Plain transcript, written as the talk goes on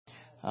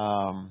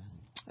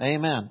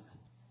Amen.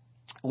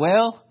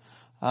 Well,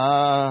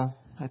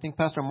 I think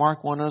Pastor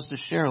Mark wanted us to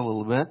share a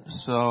little bit,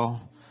 so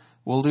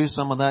we'll do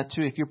some of that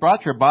too. If you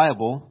brought your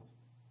Bible,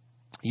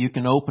 you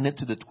can open it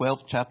to the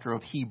 12th chapter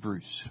of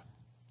Hebrews.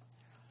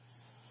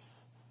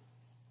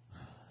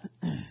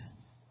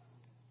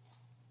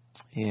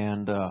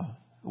 And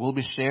we'll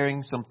be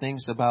sharing some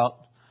things about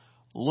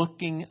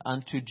looking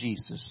unto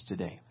Jesus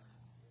today.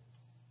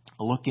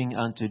 Looking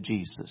unto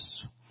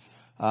Jesus.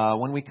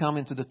 When we come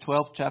into the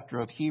 12th chapter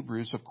of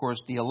Hebrews, of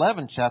course, the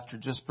 11th chapter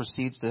just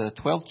precedes the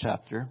 12th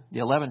chapter. The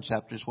 11th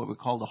chapter is what we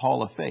call the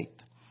Hall of Faith.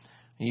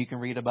 And you can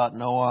read about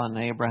Noah and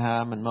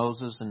Abraham and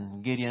Moses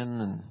and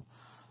Gideon and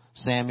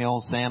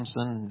Samuel,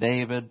 Samson,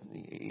 David,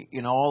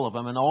 all of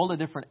them, and all the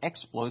different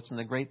exploits and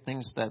the great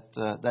things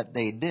that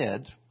they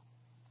did.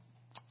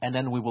 And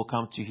then we will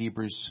come to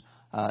Hebrews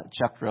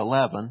chapter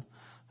 11.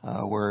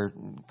 We're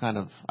kind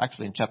of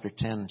actually in chapter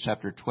 10 and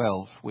chapter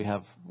 12. We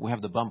have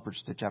the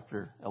bumpers to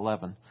chapter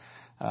 11.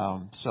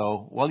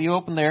 So while you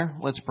open there,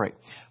 let's pray.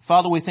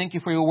 Father, we thank you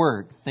for your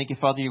word. Thank you,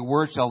 Father, your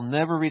word shall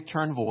never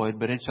return void,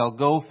 but it shall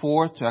go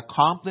forth to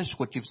accomplish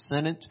what you've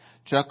sent it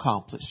to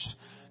accomplish.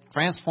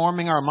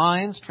 Transforming our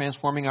minds,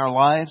 transforming our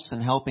lives,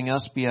 and helping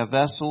us be a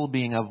vessel,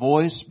 being a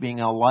voice,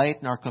 being a light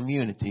in our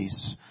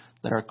communities,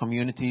 that our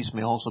communities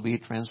may also be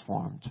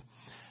transformed.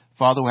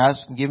 Father, we ask,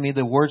 give me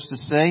the words to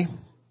say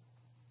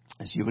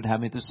as you would have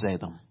me to say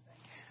them.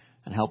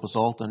 And help us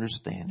all to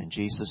understand. In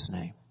Jesus'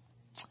 name.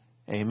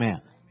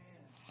 Amen.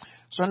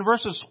 So in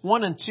verses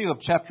 1 and 2 of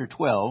chapter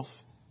 12,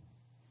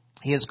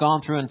 he has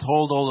gone through and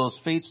told all those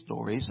faith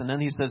stories. And then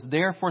he says,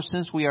 therefore,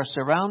 since we are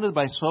surrounded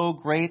by so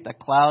great a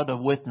cloud of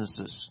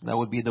witnesses, that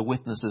would be the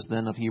witnesses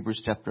then of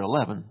Hebrews chapter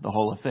 11, the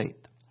Hall of Faith.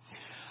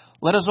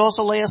 Let us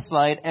also lay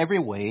aside every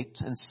weight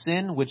and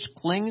sin which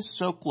clings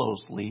so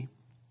closely.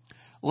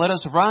 Let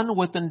us run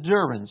with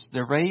endurance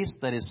the race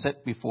that is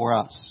set before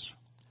us,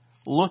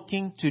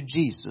 looking to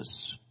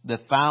Jesus, the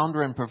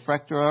founder and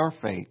perfecter of our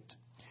faith,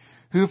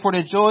 who for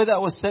the joy that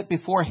was set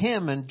before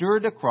him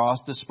endured the cross,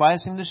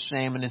 despising the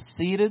shame, and is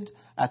seated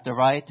at the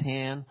right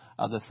hand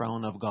of the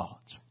throne of God.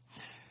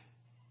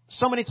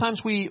 So many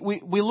times we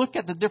look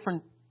at the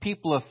different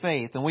people of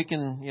faith, and we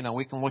can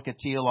look at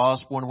T.L.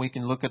 Osborne, we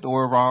can look at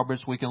Oral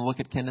Roberts, we can look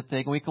at Kenneth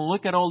Hagin, we can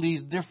look at all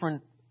these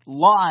different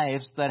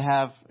lives that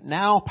have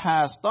now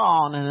passed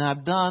on and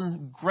have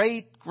done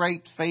great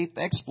faith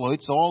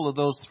exploits. All of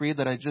those three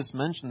that I just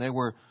mentioned, they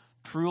were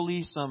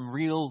truly some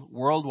real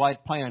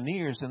worldwide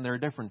pioneers in their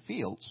different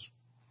fields.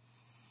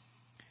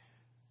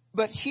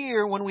 But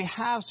here, when we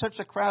have such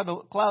a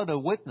cloud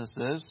of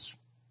witnesses,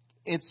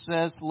 it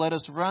says, let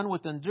us run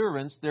with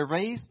endurance the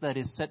race that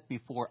is set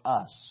before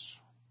us.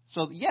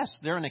 So yes,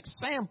 they're an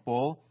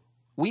example.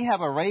 We have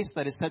a race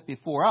that is set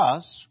before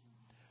us,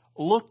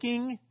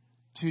 looking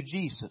to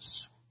Jesus.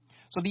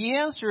 So the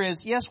answer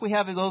is, yes, we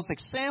have those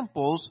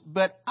examples,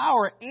 but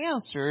our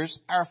answers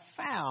are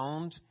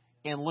found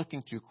in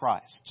looking to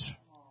Christ.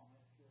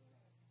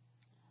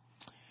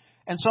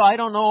 And so I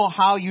don't know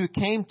how you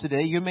came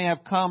today. You may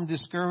have come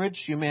discouraged.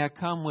 You may have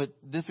come with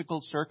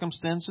difficult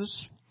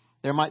circumstances.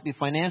 There might be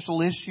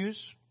financial issues.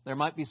 There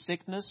might be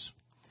sickness.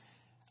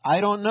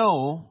 I don't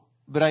know,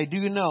 but I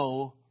do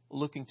know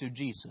looking to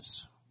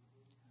Jesus.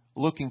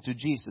 Looking to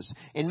Jesus.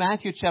 In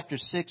Matthew chapter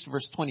 6,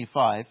 verse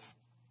 25,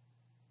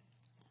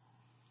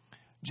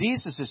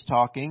 Jesus is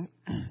talking,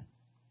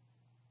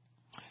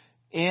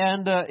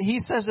 and he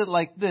says it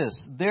like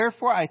this.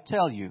 Therefore I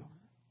tell you,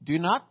 do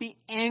not be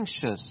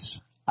anxious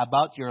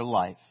about your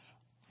life,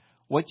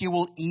 what you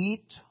will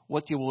eat,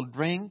 what you will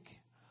drink,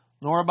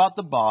 nor about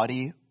the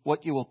body,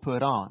 what you will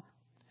put on.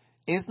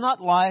 Is not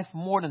life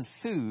more than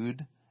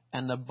food,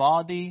 and the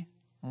body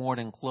more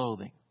than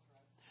clothing?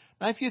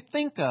 Now, if you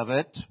think of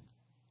it,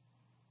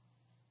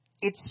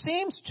 it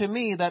seems to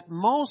me that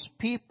most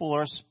people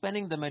are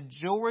spending the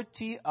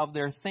majority of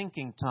their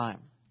thinking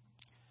time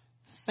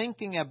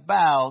thinking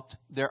about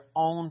their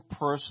own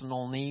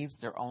personal needs,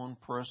 their own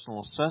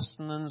personal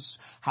sustenance.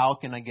 How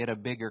can I get a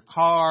bigger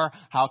car?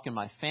 How can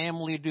my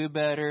family do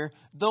better?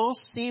 Those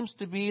seems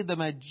to be the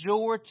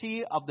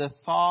majority of the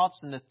thoughts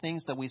and the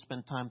things that we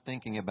spend time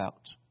thinking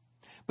about.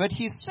 But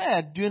he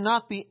said, do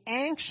not be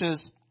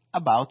anxious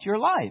about your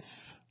life.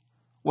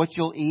 What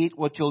you'll eat,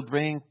 what you'll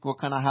drink, what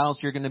kind of house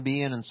you're going to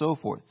be in, and so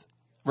forth.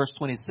 Verse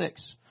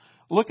 26.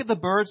 Look at the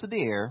birds of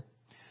the air.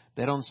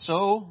 They don't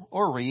sow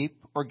or reap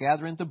or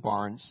gather into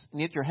barns,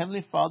 and yet your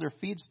heavenly Father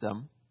feeds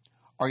them.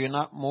 Are you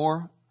not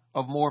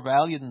of more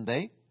value than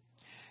they?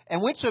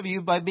 And which of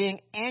you, by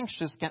being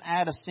anxious, can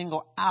add a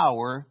single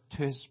hour to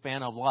his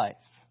span of life?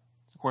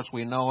 Of course,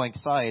 we know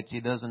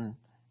anxiety doesn't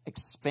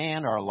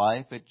expand our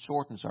life, it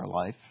shortens our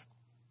life.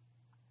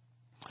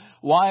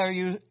 Why are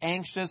you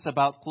anxious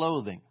about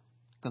clothing?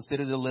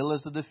 Consider the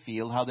lilies of the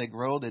field, how they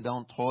grow, they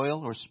don't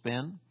toil or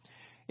spin.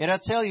 Yet I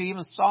tell you,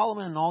 even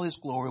Solomon in all his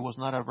glory was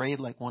not arrayed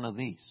like one of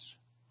these.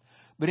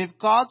 But if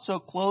God so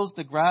clothes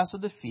the grass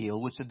of the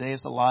field, which today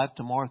is alive,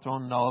 tomorrow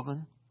thrown in the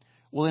oven,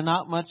 will he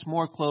not much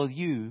more clothe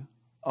you,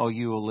 O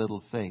you of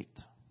little faith?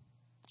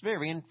 It's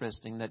very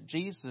interesting that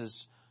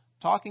Jesus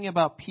talking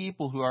about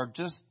people who are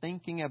just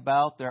thinking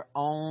about their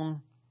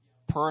own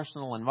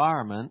personal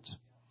environment,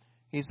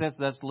 he says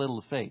that's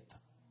little faith.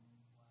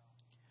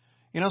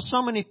 You know,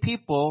 so many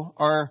people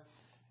are,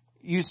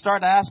 you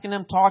start asking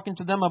them, talking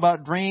to them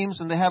about dreams,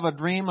 and they have a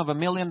dream of $1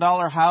 million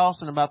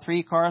house and about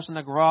 3 cars in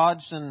the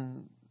garage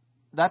and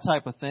that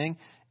type of thing.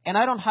 And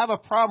I don't have a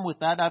problem with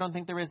that. I don't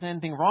think there is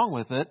anything wrong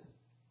with it.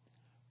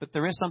 But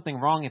there is something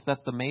wrong if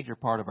that's the major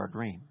part of our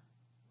dream.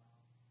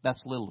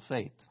 That's little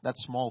faith.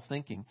 That's small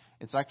thinking.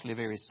 It's actually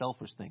very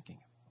selfish thinking.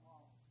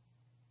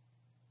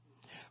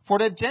 For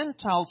the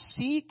Gentiles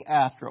seek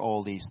after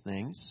all these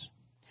things,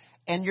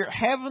 and your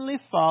heavenly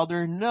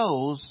Father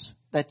knows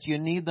that you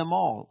need them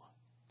all.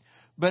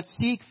 But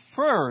seek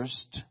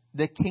first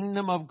the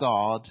kingdom of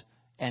God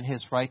and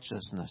His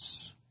righteousness,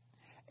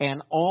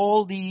 and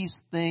all these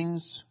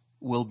things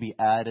will be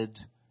added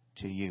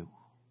to you.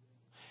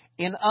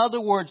 In other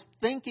words,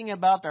 thinking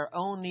about our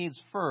own needs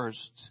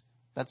first,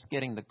 that's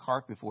getting the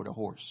cart before the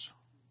horse.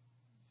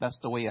 That's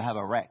the way you have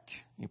a wreck.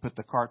 You put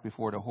the cart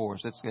before the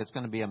horse. It's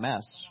going to be a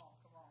mess.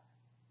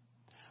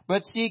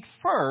 But seek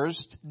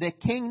first the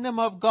kingdom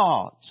of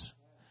God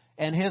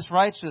and His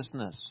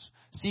righteousness.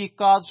 Seek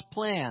God's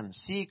plan.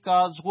 Seek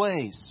God's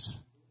ways.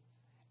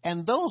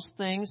 And those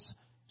things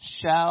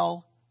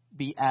shall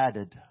be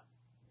added.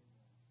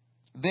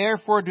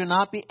 Therefore, do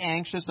not be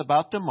anxious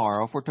about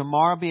tomorrow, for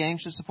tomorrow be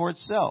anxious for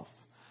itself.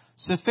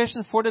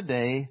 Sufficient for the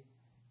day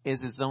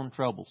is its own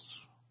troubles.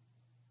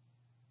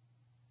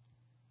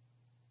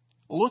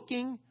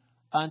 Looking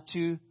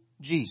unto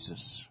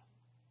Jesus.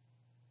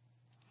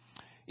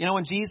 You know,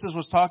 when Jesus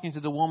was talking to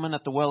the woman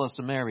at the well of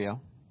Samaria,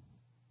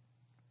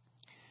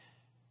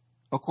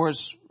 of course,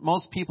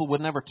 most people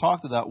would never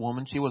talk to that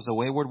woman. She was a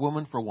wayward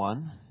woman, for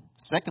one.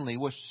 Secondly,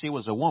 she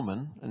was a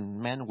woman, and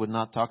men would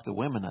not talk to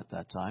women at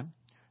that time.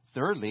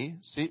 Thirdly,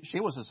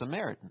 she was a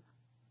Samaritan.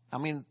 I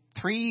mean,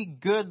 3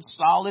 good,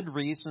 solid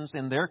reasons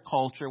in their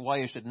culture why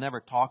you should never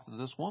talk to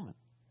this woman.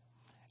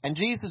 And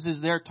Jesus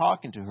is there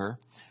talking to her.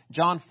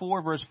 John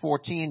 4, verse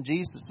 14,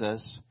 Jesus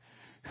says,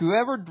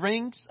 whoever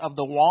drinks of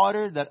the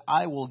water that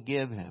I will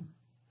give him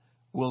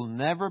will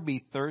never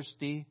be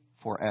thirsty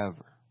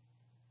forever.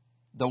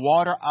 The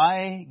water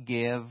I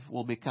give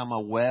will become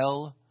a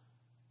well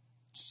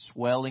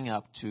swelling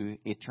up to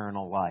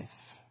eternal life.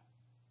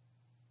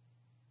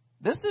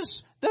 This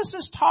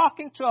is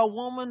talking to a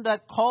woman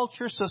that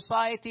culture,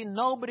 society,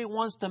 nobody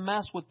wants to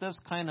mess with this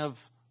kind of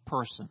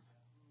person.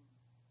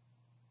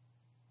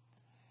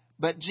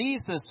 But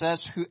Jesus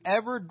says,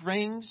 whoever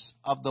drinks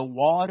of the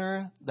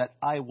water that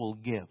I will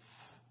give.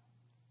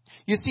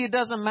 You see, it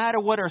doesn't matter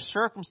what our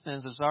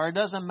circumstances are. It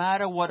doesn't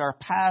matter what our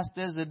past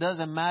is. It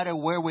doesn't matter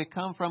where we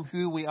come from,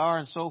 who we are,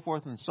 and so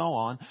forth and so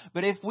on.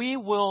 But if we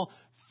will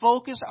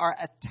focus our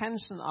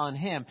attention on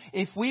Him,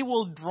 if we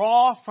will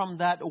draw from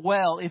that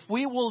well, if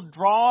we will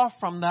draw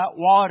from that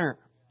water,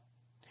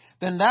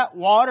 then that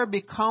water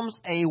becomes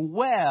a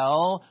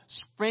well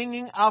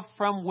springing up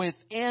from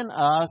within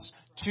us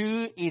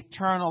to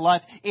eternal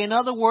life. In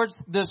other words,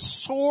 the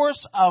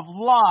source of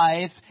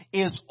life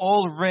is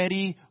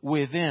already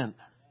within.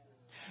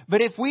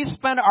 But if we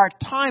spend our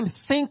time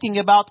thinking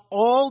about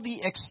all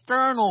the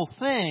external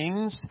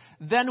things,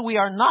 then we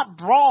are not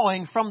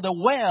drawing from the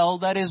well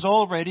that is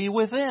already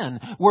within.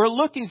 We're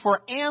looking for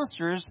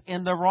answers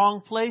in the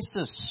wrong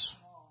places.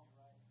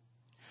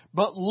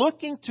 But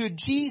looking to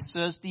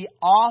Jesus, the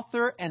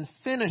author and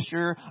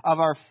finisher of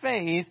our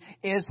faith,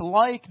 is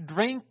like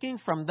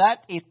drinking from that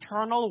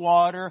eternal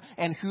water,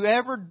 and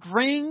whoever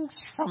drinks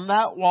from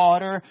that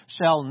water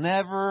shall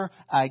never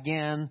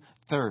again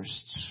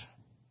thirst.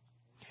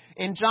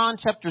 In John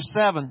chapter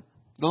 7,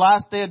 the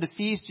last day of the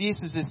feast,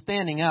 Jesus is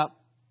standing up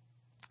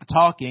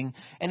talking.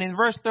 And in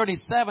verse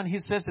 37, He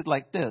says it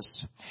like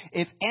this.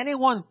 If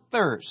anyone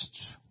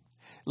thirsts,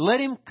 let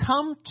him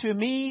come to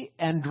me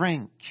and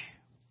drink.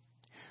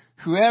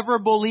 Whoever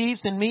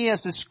believes in me,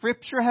 as the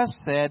scripture has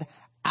said,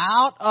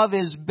 out of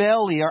his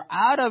belly or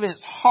out of his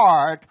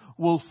heart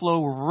will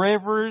flow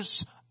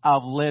rivers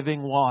of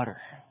living water.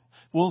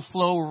 Will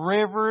flow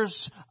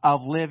rivers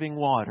of living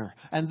water.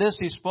 And this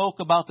He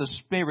spoke about the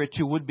Spirit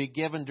who would be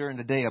given during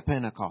the day of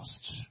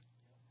Pentecost.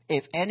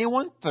 If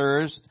anyone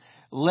thirsts,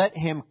 let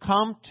him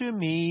come to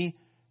me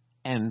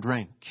and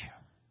drink.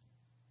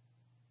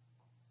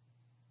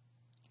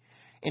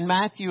 In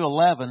Matthew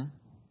 11,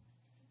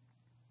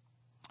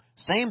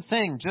 same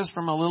thing, just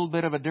from a little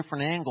bit of a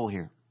different angle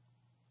here.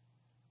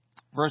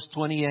 Verse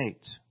 28.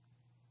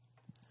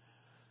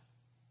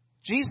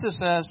 Jesus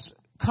says,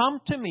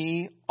 come to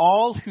me,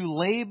 all who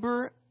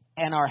labor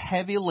and are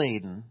heavy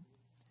laden,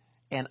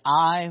 and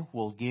I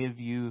will give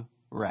you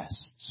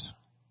rest.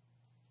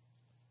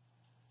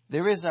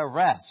 There is a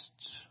rest.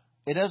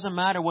 It doesn't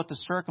matter what the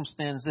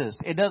circumstance is.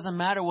 It doesn't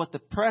matter what the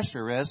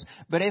pressure is.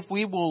 But if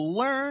we will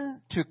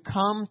learn to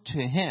come to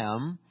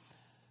Him,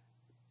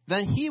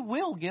 then He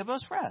will give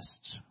us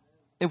rest.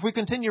 If we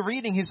continue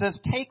reading, He says,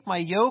 take my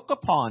yoke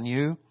upon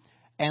you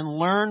and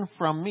learn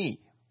from me.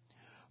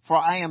 For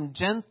I am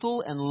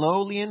gentle and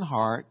lowly in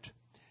heart,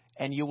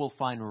 and you will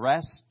find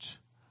rest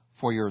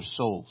for your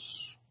souls.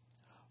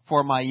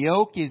 For my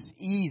yoke is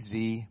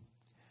easy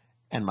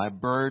and my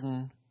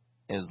burden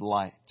is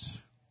light.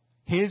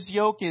 His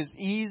yoke is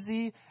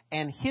easy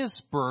and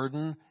His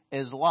burden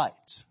is light.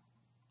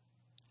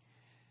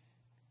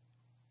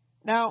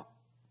 Now,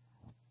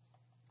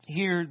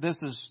 here, this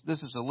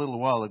is a little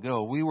while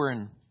ago. We were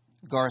in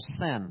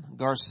Garsen.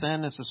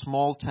 Garsen is a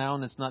small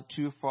town. It's not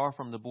too far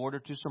from the border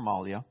to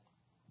Somalia.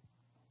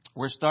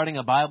 We're starting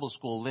a Bible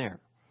school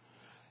there.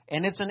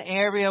 And it's an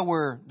area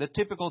where the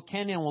typical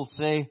Kenyan will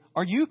say,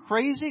 "Are you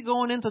crazy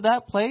going into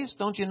that place?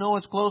 Don't you know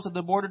it's close to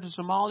the border to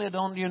Somalia?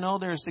 Don't you know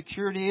there are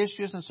security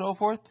issues and so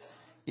forth?"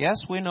 Yes,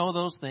 we know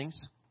those things.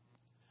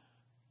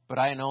 But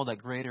I know that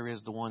greater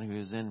is the one who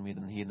is in me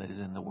than he that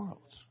is in the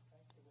world.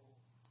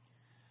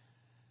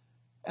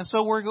 And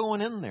so we're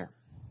going in there.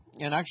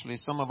 And actually,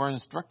 some of our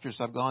instructors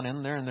have gone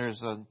in there, and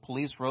there's a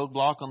police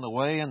roadblock on the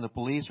way, and the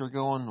police are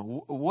going,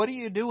 "What are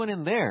you doing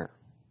in there?"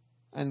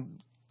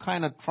 And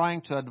kind of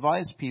trying to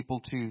advise people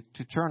to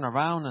turn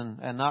around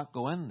and not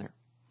go in there.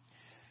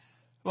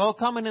 Well,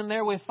 coming in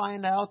there, we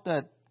find out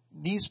that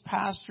these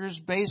pastors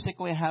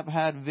basically have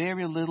had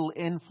very little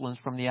influence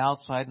from the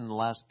outside in the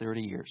last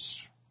 30 years.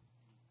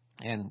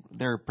 And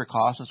there are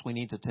precautions we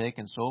need to take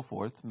and so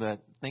forth, but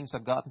things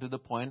have gotten to the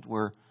point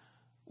where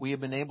we have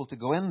been able to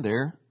go in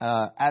there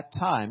at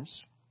times.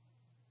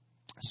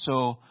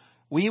 So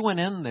we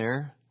went in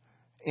there,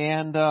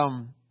 and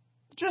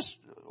just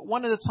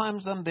one of the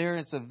times I'm there,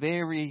 it's a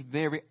very,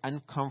 very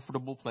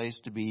uncomfortable place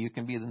to be. You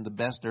can be in the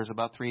best. There's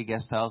about 3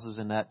 guest houses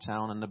in that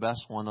town, and the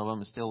best one of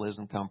them still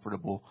isn't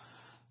comfortable.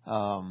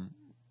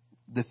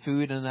 The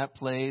food in that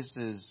place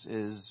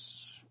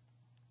is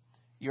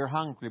you're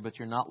hungry, but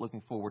you're not looking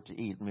forward to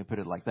eat. Let me put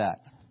it like that.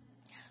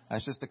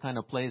 That's just the kind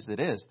of place it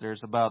is.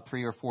 There's about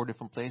 3 or 4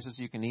 different places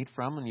you can eat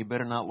from, and you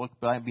better not look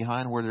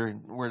behind where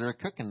they're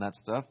cooking that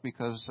stuff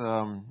because,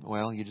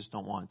 you just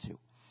don't want to.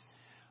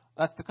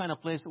 That's the kind of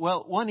place.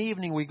 Well, one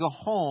evening we go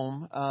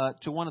home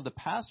to one of the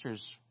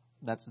pastors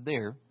that's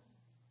there.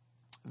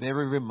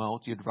 Very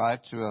remote. You drive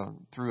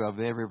through a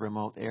very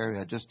remote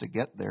area just to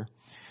get there.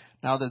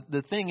 Now,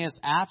 the thing is,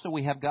 after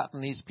we have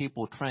gotten these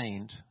people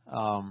trained,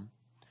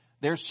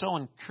 they're so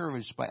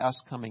encouraged by us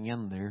coming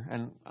in there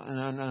and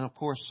of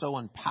course, so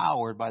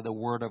empowered by the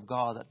Word of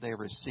God that they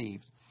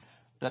received,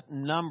 that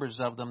numbers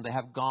of them, they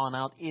have gone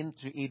out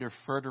into either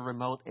further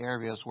remote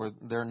areas where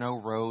there are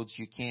no roads.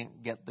 You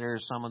can't get there.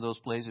 Some of those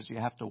places you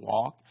have to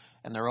walk,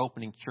 and they're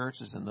opening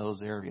churches in those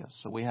areas.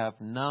 So we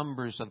have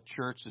numbers of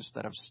churches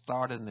that have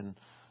started in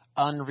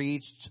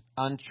unreached,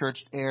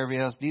 unchurched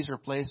areas. These are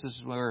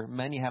places where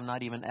many have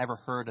not even ever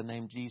heard the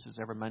name Jesus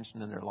ever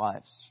mentioned in their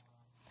lives.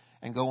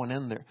 And going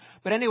in there.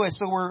 But anyway,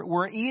 so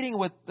we're eating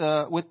with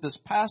this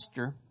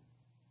pastor,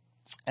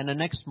 and the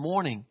next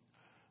morning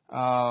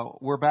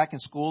we're back in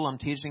school. I'm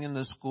teaching in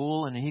the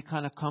school, and he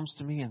kind of comes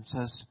to me and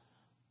says,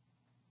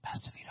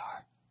 "Pastor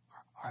Vidar,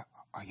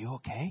 are you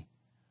okay?"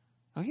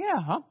 "Oh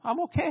yeah, I'm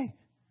okay."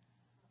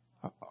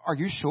 "Are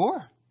you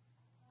sure?"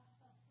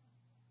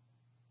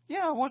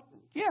 "Yeah. What?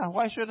 Yeah.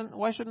 Why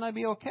shouldn't I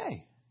be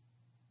okay?"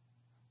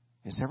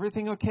 "Is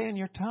everything okay in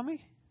your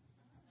tummy?"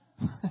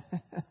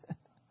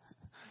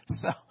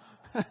 So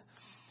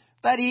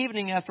that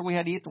evening after we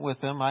had eaten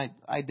with him,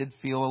 I did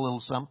feel a little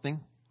something.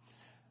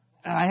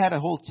 And I had a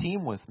whole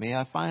team with me.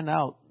 I find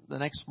out the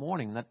next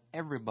morning that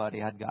everybody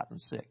had gotten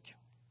sick.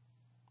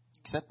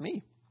 Except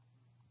me,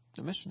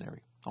 the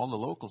missionary. All the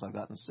locals had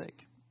gotten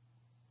sick.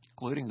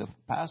 Including the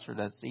pastor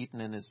that's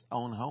eaten in his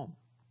own home.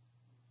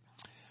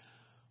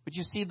 But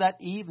you see,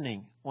 that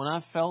evening, when I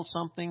felt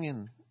something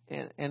in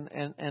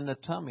the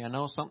tummy, I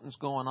know something's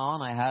going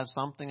on. I had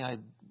something I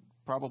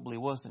probably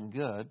wasn't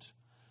good.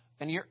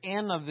 And you're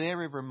in a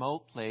very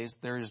remote place.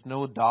 There is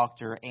no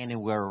doctor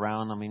anywhere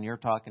around. I mean, you're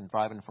talking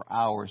driving for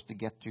hours to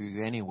get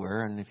to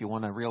anywhere. And if you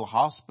want a real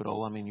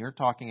hospital, I mean, you're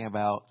talking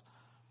about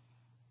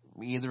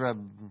either a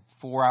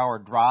 4-hour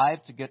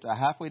drive to get to a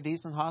halfway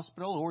decent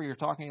hospital, or you're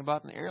talking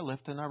about an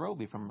airlift to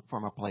Nairobi from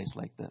a place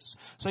like this.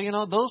 So,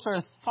 those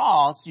are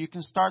thoughts you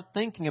can start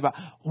thinking about.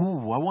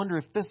 "Ooh, I wonder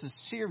if this is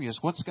serious.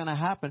 What's going to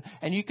happen?"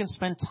 And you can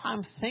spend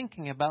time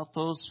thinking about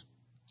those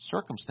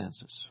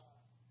circumstances.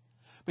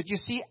 But you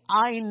see,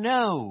 I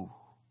know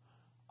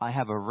I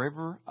have a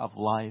river of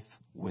life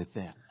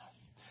within.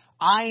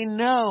 I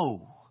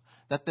know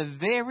that the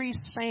very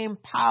same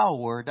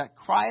power that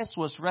Christ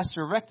was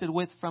resurrected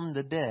with from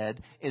the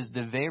dead is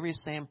the very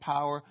same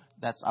power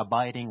that's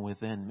abiding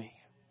within me.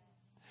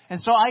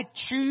 And so I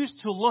choose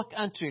to look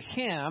unto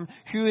Him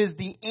who is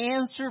the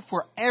answer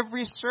for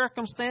every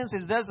circumstance.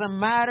 It doesn't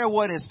matter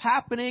what is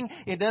happening.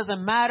 It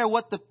doesn't matter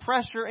what the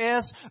pressure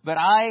is. But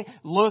I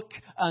look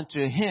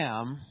unto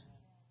Him.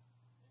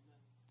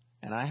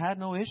 And I had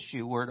no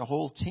issue where the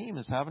whole team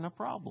is having a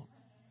problem.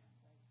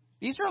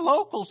 These are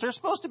locals. They're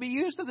supposed to be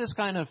used to this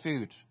kind of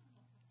food.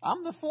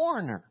 I'm the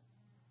foreigner.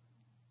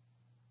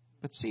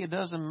 But see, it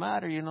doesn't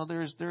matter.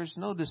 There's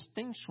no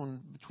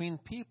distinction between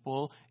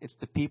people. It's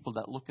the people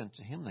that look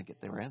unto Him that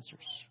get their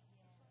answers.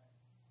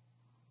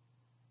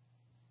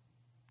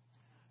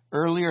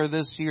 Earlier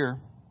this year,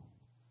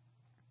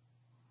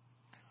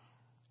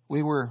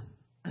 we were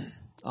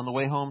on the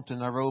way home to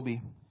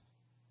Nairobi,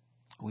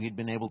 we had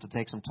been able to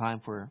take some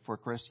time for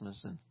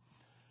Christmas. And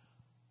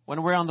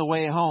when we're on the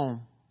way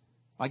home,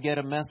 I get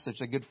a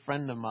message, a good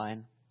friend of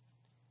mine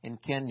in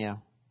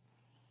Kenya,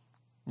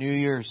 New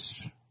Year's.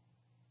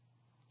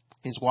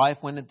 His wife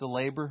went into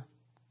labor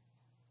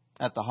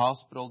at the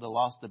hospital. They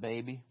lost the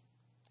baby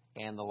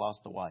and they lost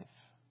the wife.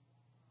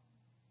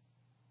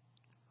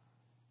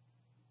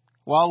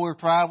 While we're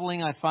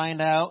traveling, I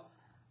find out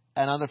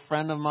another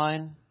friend of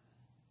mine,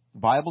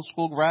 Bible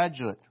school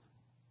graduate,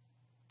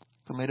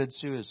 committed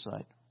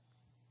suicide.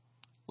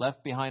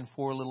 Left behind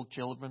 4 little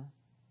children,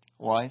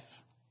 wife.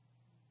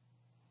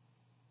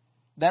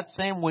 That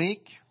same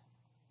week,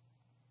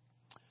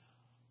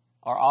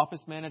 our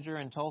office manager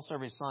in Tulsa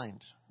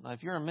resigned. Now,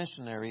 if you're a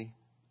missionary,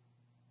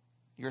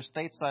 your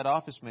stateside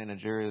office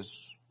manager is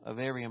a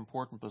very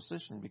important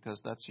position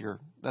because that's your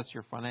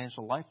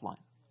financial lifeline.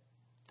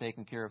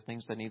 Taking care of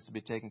things that needs to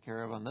be taken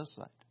care of on this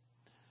side.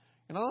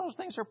 You know, those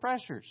things are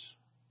pressures.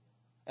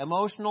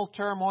 Emotional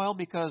turmoil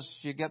because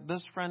you get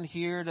this friend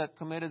here that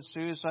committed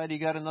suicide. You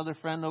got another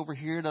friend over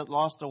here that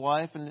lost a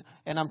wife.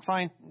 And I'm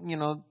trying,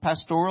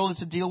 pastorally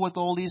to deal with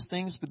all these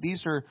things. But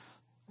these are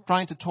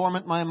trying to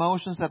torment my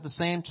emotions at the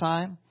same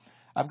time.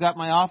 I've got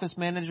my office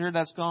manager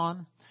that's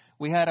gone.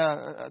 We had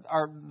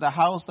the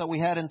house that we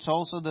had in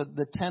Tulsa.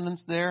 The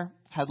tenants there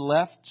had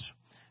left.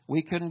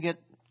 We couldn't get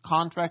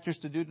contractors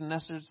to do the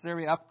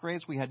necessary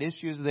upgrades. We had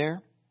issues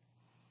there.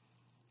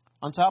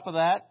 On top of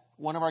that,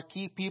 one of our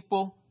key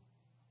people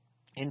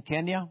in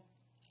Kenya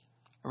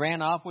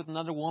ran off with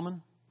another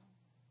woman.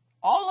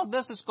 All of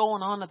this is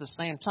going on at the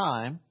same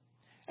time.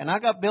 And I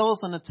got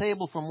bills on the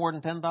table for more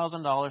than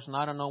 $10,000, and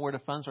I don't know where the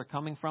funds are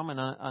coming from. And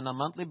on a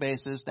monthly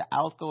basis, the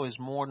outgo is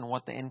more than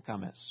what the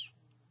income is.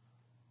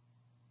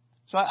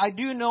 So I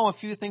do know a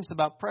few things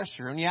about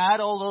pressure. And you add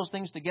all those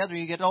things together,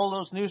 you get all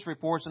those news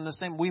reports in the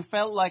same. We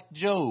felt like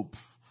Job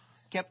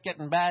kept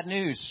getting bad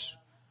news.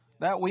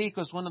 That week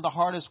was one of the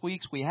hardest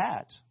weeks we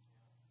had.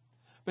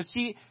 But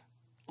see,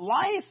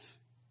 life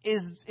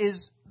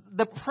is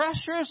the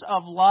pressures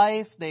of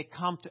life, they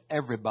come to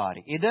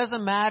everybody. It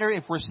doesn't matter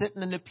if we're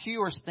sitting in the pew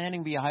or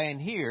standing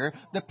behind here.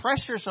 The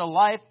pressures of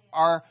life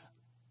are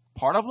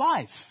part of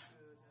life.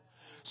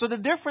 So the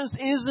difference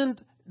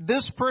isn't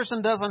this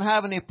person doesn't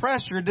have any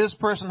pressure, this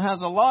person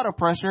has a lot of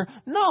pressure.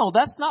 No,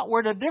 that's not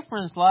where the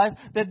difference lies.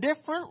 The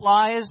difference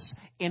lies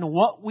in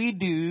what we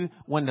do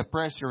when the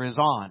pressure is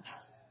on.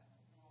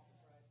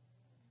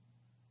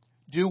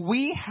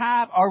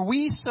 Are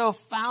we so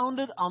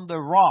founded on the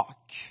rock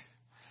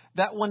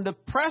that when the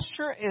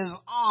pressure is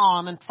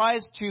on and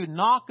tries to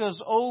knock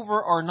us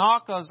over or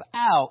knock us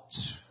out,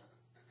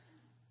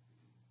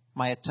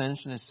 my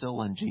attention is still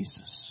on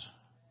Jesus?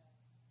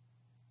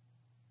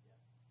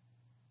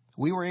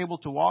 We were able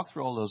to walk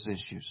through all those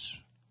issues.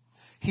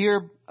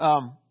 Here,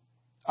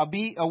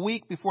 a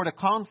week before the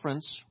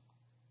conference,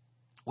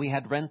 we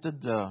had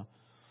rented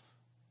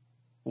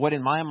what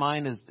in my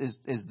mind is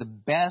the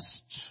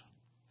best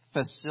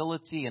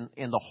facility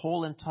in the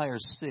whole entire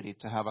city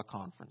to have a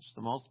conference.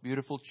 The most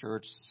beautiful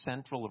church,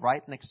 central,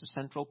 right next to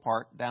Central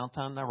Park,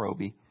 downtown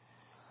Nairobi.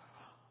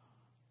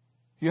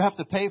 You have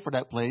to pay for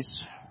that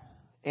place.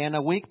 And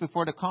a week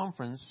before the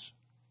conference,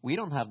 we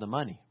don't have the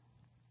money.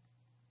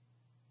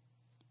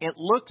 It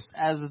looks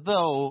as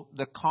though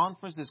the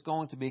conference is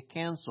going to be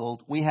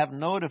canceled. We have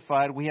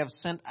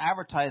sent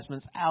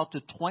advertisements out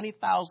to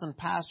 20,000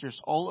 pastors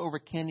all over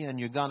Kenya and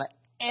Uganda.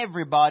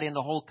 Everybody in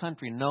the whole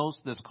country knows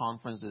this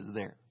conference is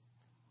there.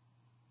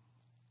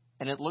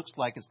 And it looks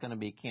like it's going to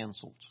be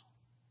canceled.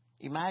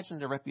 Imagine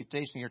the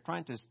reputation. You're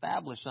trying to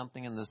establish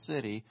something in the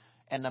city,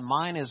 and the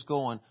mind is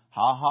going,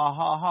 ha, ha,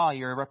 ha, ha,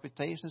 your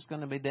reputation is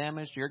going to be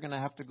damaged. You're going to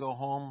have to go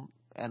home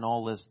and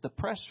all this. The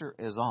pressure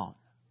is on.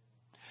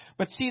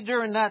 But see,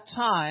 during that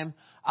time,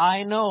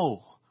 I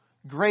know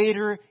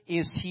greater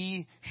is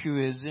He who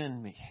is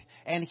in me.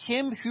 And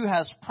Him who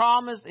has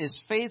promised is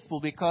faithful,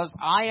 because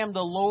I am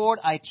the Lord,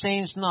 I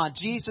change not.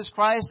 Jesus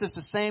Christ is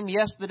the same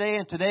yesterday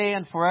and today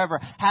and forever.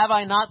 Have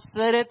I not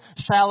said it?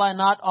 Shall I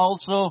not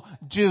also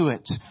do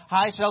it?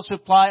 I shall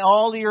supply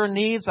all your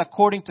needs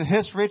according to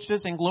His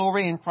riches and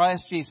glory in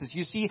Christ Jesus.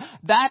 You see,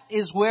 that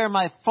is where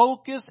my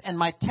focus and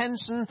my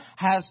tension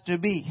has to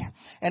be.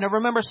 And I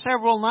remember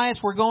several nights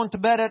we're going to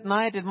bed at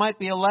night. It might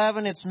be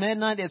 11, it's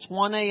midnight, it's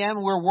 1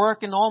 a.m. We're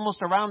working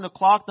almost around the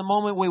clock. The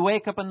moment we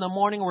wake up in the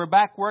morning, we're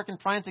back working,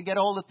 trying to get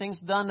all the things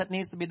done that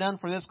needs to be done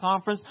for this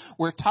conference.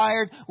 We're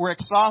tired. We're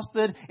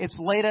exhausted. It's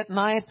late at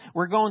night.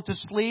 We're going to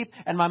sleep.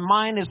 And my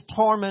mind is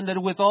tormented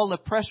with all the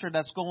pressure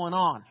that's going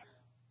on.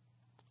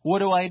 What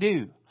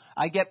do?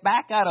 I get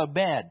back out of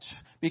bed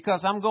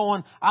because I'm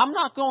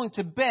not going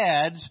to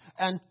bed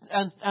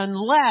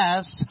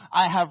unless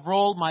I have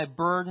rolled my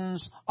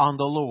burdens on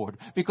the Lord.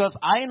 Because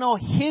I know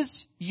His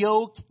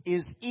yoke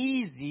is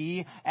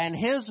easy and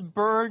His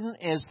burden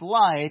is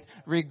light,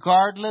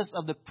 regardless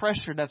of the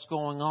pressure that's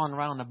going on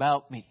round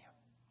about me.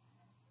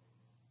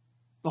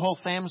 The whole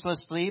family's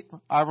asleep.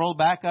 I roll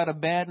back out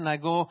of bed and I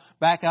go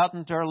back out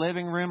into our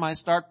living room. I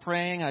start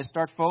praying. I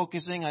start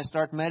focusing. I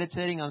start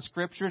meditating on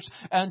scriptures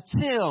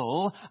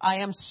until I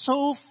am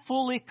so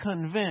fully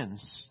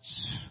convinced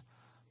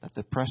that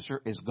the pressure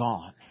is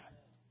gone.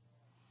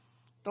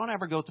 Don't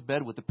ever go to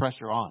bed with the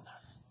pressure on.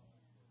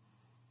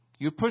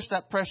 You push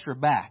that pressure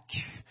back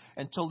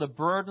until the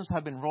burdens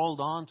have been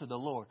rolled on to the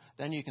Lord.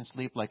 Then you can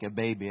sleep like a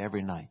baby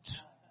every night.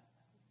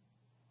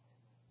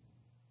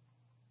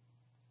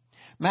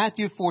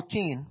 Matthew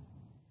 14,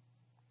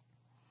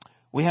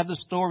 we have the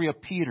story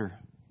of Peter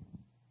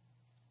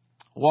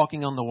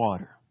walking on the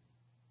water.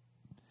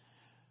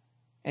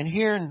 And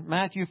here in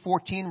Matthew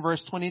 14,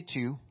 verse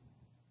 22,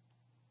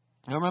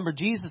 now remember,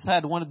 Jesus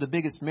had one of the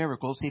biggest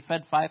miracles. He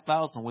fed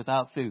 5,000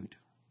 without food.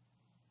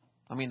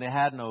 I mean, they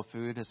had no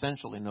food,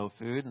 essentially no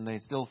food, and they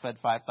still fed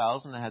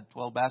 5,000. They had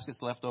 12 baskets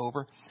left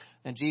over.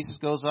 And Jesus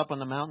goes up on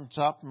the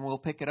mountaintop, and we'll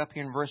pick it up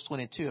here in verse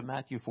 22 of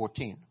Matthew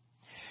 14.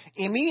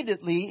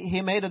 Immediately,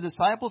 he made the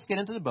disciples get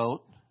into the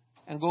boat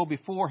and go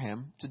before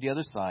him to the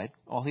other side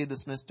while he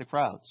dismissed the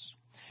crowds.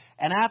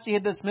 And after he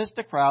had dismissed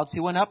the crowds, he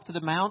went up to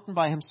the mountain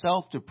by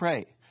himself to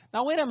pray.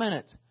 Now, wait a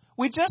minute.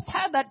 We just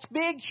had that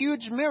big,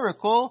 huge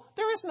miracle.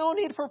 There is no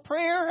need for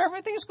prayer.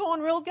 Everything's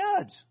going real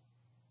good.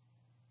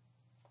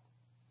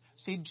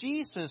 See,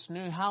 Jesus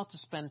knew how to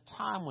spend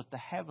time with the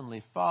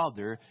Heavenly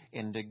Father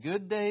in the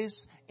good days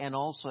and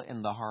also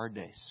in the hard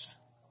days.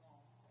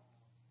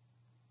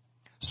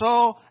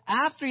 So,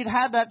 after he'd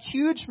had that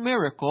huge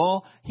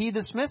miracle, he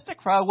dismissed the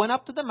crowd, went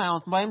up to the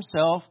mountain by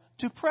himself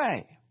to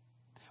pray.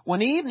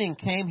 When evening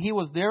came, he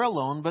was there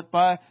alone, but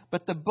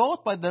the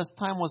boat by this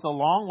time was a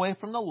long way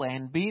from the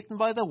land, beaten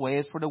by the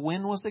waves, for the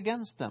wind was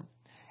against them.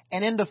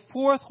 And in the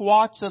fourth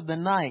watch of the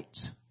night,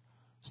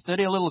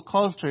 study a little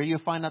closer, you'll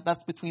find out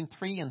that's between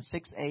 3 and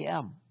 6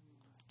 a.m.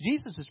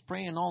 Jesus is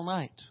praying all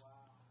night.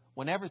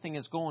 When everything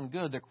is going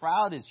good, the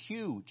crowd is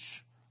huge.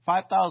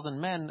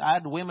 5,000 men,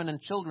 add women and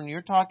children.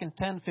 You're talking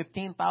 10,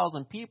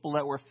 15,000 people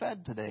that were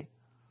fed today.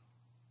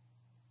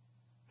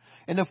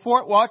 In the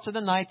fourth watch of the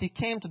night, he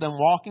came to them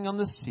walking on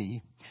the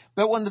sea.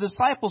 But when the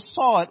disciples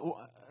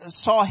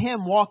saw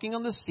him walking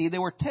on the sea, they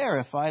were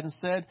terrified and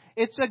said,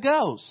 "It's a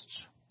ghost."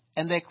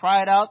 And they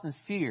cried out in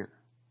fear.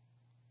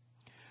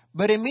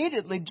 But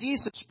immediately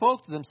Jesus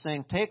spoke to them,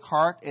 saying, "Take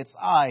heart, it's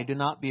I, do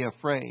not be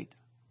afraid."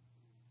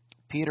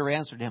 Peter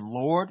answered him,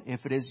 "Lord,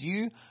 if it is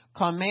you,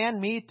 command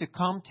me to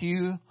come to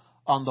you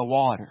on the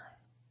water."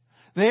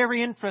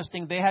 Very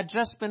interesting. They had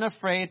just been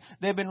afraid.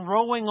 They've been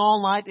rowing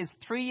all night. It's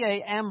 3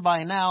 a.m.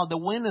 by now. The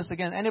wind is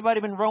against.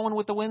 Anybody been rowing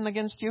with the wind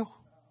against you?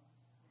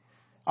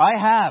 I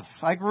have.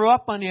 I grew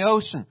up on the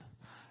ocean.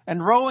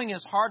 And rowing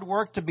is hard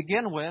work to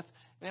begin with.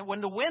 And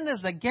when the wind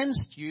is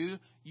against you,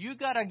 you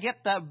got to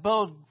get that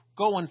boat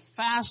going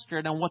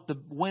faster than what the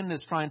wind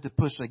is trying to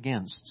push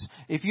against.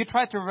 If you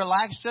try to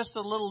relax just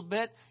a little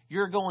bit,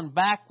 you're going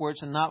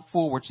backwards and not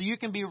forward. So you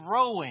can be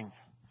rowing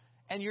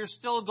and you're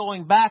still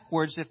going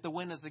backwards if the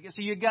wind is against.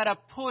 So you got to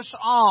push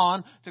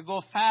on to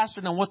go faster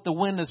than what the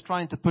wind is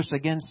trying to push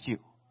against you.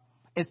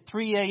 It's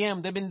 3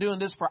 a.m. They've been doing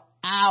this for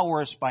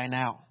hours by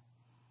now.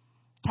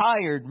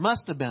 Tired,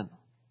 must have been.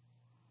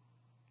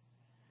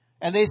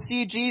 And they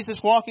see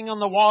Jesus walking on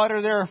the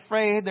water. They're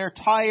afraid. They're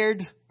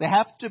tired. They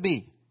have to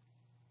be.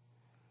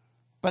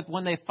 But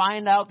when they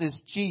find out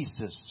it's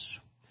Jesus,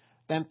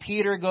 then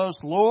Peter goes,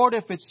 "Lord,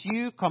 if it's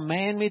you,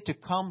 command me to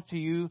come to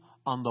you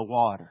on the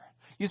water."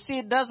 You see,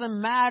 it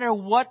doesn't matter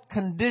what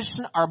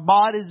condition our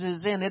bodies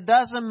is in. It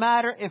doesn't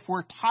matter if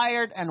we're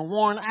tired and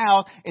worn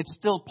out. It's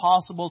still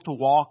possible to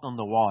walk on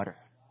the water.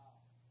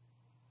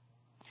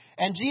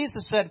 And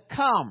Jesus said,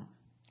 "Come."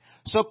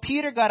 So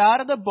Peter got out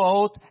of the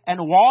boat and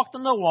walked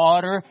on the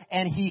water,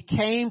 and he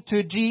came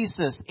to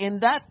Jesus.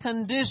 In that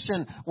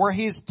condition where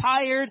he's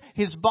tired,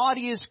 his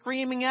body is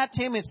screaming at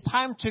him, it's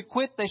time to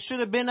quit. They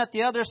should have been at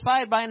the other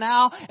side by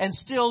now. And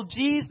still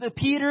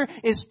Peter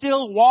is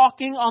still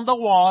walking on the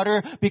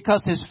water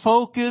because his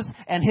focus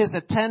and his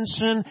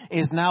attention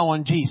is now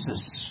on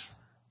Jesus.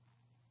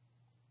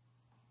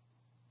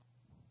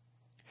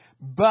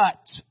 But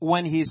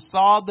when he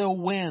saw the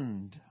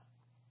wind,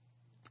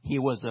 he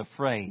was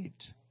afraid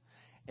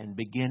and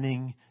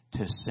beginning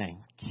to sink.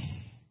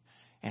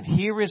 And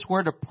here is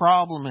where the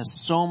problem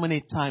is so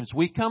many times.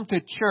 We come to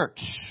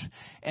church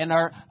and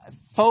our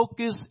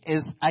focus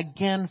is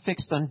again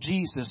fixed on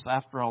Jesus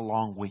after a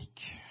long week.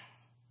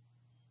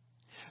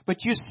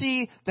 But you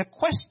see, the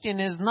question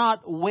is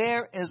not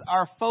where is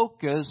our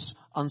focus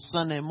on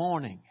Sunday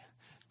morning.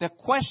 The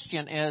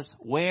question is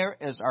where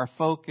is our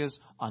focus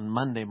on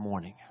Monday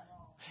morning?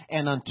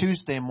 And on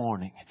Tuesday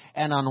morning,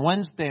 and on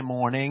Wednesday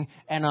morning,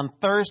 and on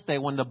Thursday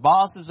when the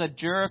boss is a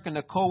jerk and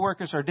the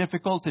coworkers are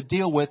difficult to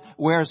deal with,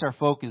 where's our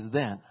focus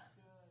then?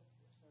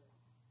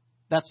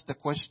 That's the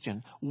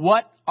question.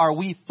 What are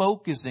we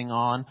focusing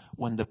on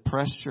when the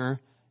pressure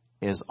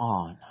is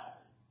on?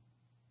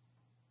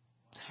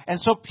 And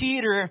so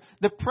Peter,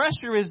 the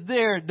pressure is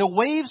there. The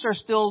waves are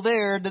still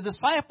there. The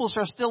disciples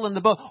are still in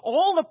the boat.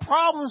 All the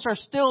problems are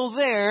still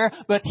there,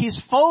 but he's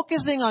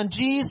focusing on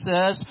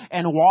Jesus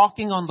and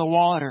walking on the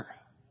water.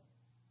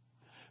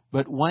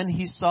 But when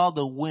he saw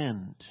the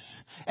wind,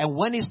 and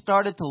when he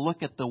started to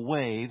look at the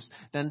waves,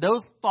 then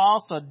those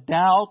thoughts of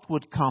doubt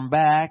would come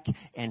back,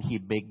 and he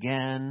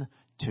began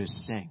to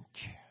sink.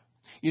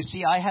 You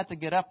see, I had to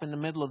get up in the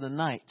middle of the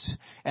night.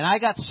 And I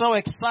got so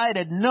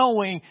excited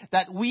knowing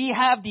that we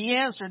have the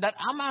answer, that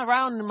I'm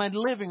around in my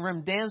living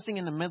room dancing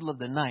in the middle of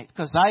the night.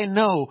 Because I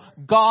know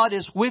God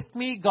is with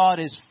me. God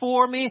is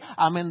for me.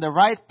 I'm in the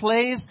right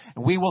place.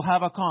 And we will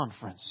have a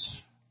conference.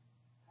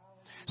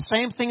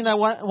 Same thing that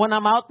when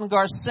I'm out in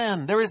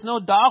Garcin. There is no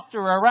doctor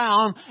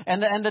around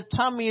and the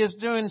tummy is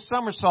doing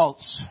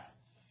somersaults.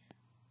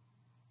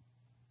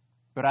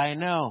 But I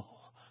know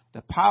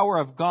the power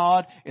of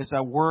God is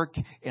at work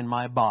in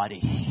my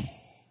body.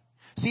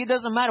 See, it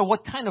doesn't matter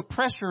what kind of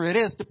pressure it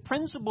is. The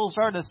principles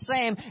are the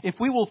same. If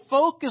we will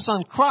focus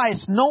on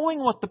Christ, knowing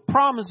what the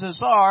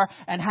promises are,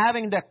 and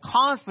having the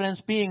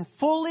confidence, being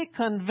fully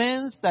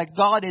convinced that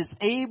God is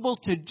able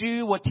to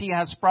do what He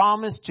has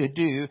promised to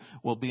do,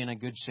 we'll be in a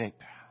good shape.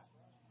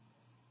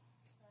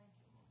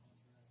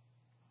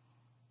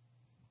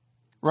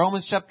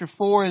 Romans chapter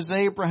 4 is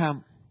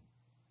Abraham.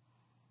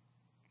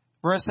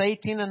 Verse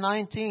 18 and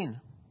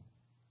 19.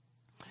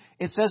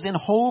 It says, in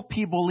hope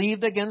he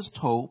believed against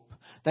hope,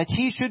 that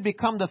he should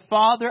become the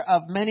father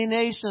of many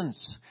nations.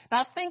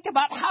 Now think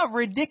about how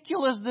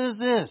ridiculous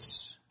this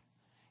is.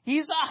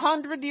 He's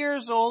 100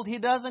 years old. He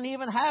doesn't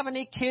even have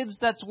any kids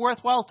that's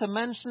worthwhile to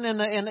mention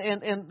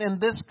in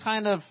this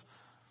kind of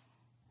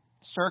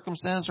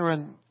circumstance,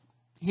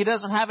 he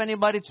doesn't have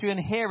anybody to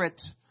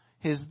inherit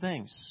his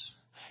things.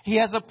 He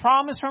has a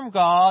promise from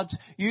God,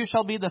 you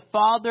shall be the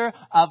father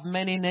of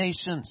many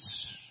nations.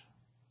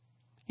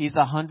 He's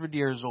 100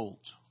 years old.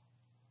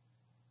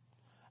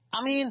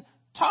 I mean,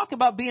 talk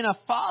about being a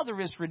father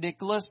is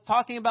ridiculous.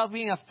 Talking about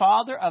being a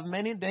father of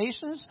many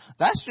nations,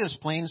 that's just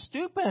plain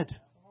stupid.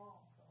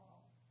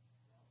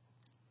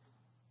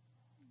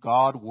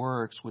 God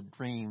works with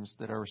dreams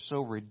that are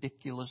so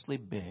ridiculously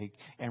big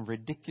and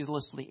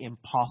ridiculously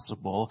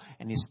impossible,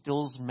 and He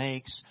still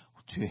makes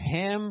to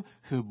him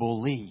who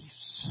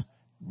believes,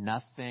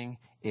 nothing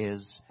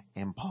is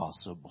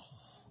impossible.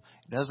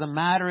 It doesn't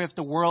matter if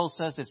the world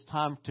says it's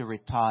time to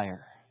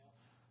retire.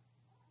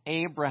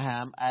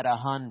 Abraham at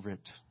 100.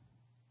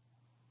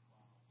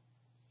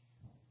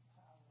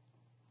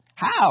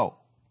 How?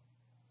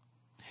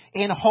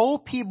 In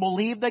hope he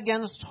believed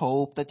against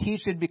hope that he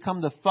should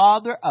become the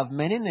father of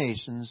many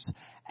nations.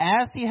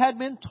 As he had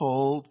been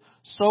told,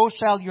 so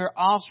shall your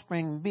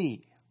offspring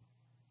be.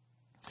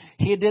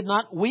 He did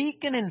not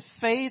weaken in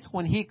faith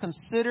when he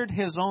considered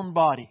his own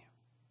body,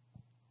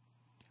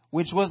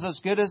 which was as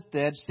good as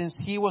dead, since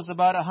he was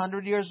about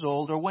 100 years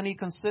old, or when he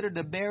considered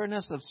the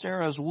barrenness of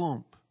Sarah's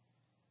womb.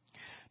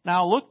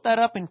 Now look that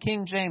up in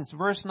King James,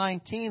 verse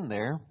 19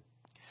 there.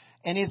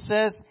 And it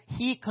says,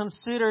 he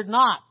considered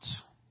not,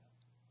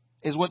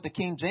 is what the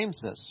King James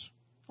says.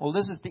 Well,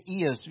 this is the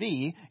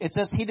ESV. It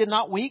says he did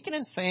not weaken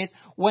in faith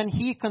when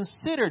he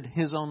considered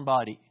his own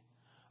body.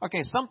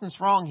 Okay, something's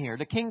wrong here.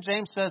 The King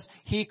James says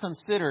he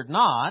considered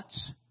not.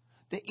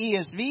 The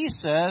ESV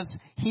says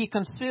he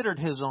considered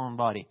his own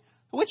body.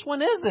 Which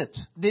one is it?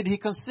 Did he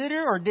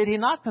consider or did he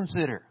not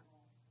consider?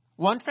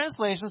 One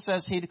translation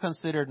says he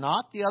considered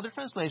not. The other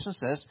translation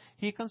says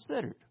he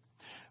considered.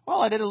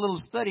 Well, I did a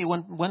little study,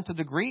 went to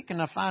the Greek, and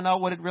I found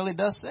out what it really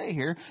does say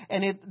here.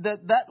 And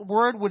that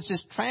word which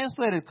is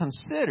translated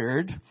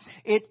considered,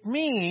 it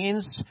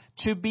means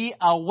to be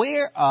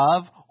aware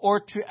of or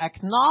to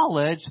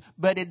acknowledge,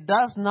 but it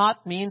does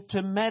not mean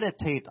to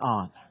meditate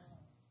on.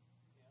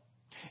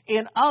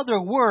 In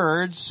other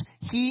words,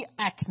 he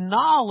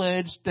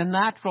acknowledged the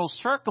natural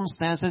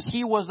circumstances.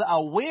 He was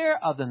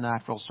aware of the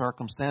natural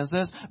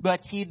circumstances, but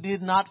he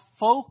did not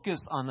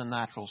focus on the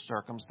natural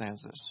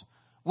circumstances.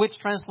 Which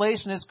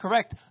translation is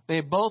correct?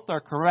 They both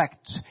are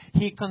correct.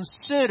 He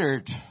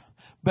considered,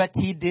 but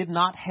he did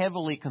not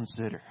heavily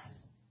consider.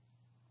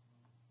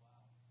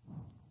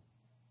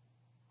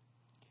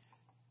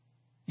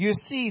 You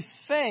see,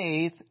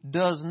 faith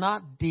does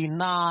not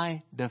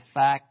deny the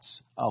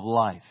facts of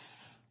life.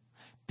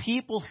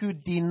 People who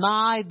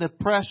deny the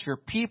pressure,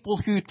 people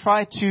who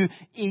try to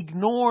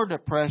ignore the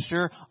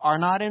pressure are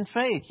not in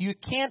faith. You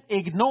can't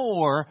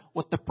ignore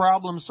what the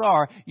problems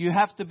are. You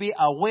have to be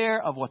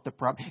aware of what the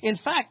problem. In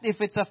fact, if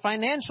it's a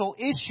financial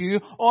issue,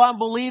 I'm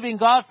believing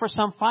God for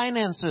some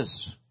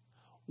finances.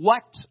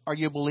 What are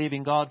you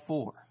believing God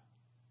for?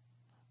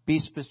 Be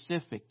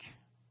specific.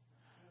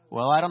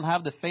 Well, I don't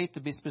have the faith to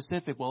be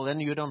specific. Well, then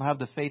you don't have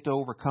the faith to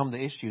overcome the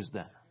issues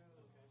then.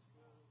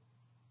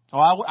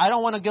 Oh, I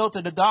don't want to go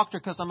to the doctor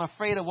because I'm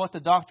afraid of what the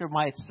doctor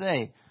might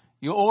say.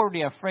 You're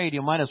already afraid.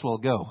 You might as well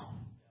go.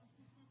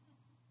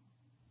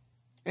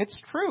 It's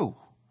true.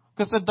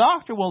 Because the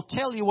doctor will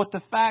tell you what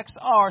the facts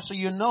are so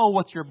you know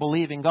what you're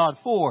believing God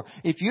for.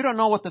 If you don't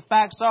know what the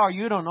facts are,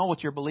 you don't know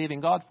what you're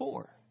believing God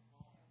for.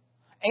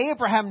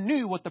 Abraham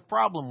knew what the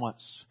problem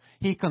was.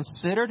 He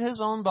considered his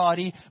own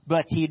body,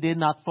 but he did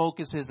not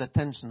focus his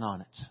attention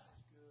on it.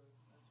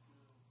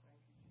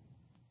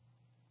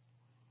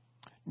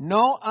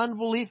 No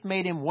unbelief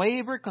made him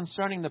waver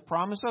concerning the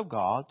promise of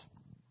God,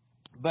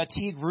 But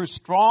he grew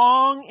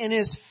strong in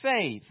his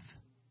faith.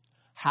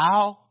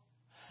 How?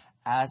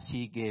 As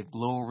he gave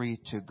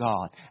glory to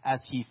God.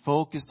 As he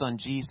focused on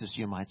Jesus,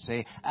 you might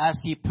say. As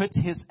he put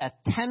his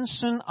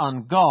attention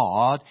on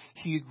God,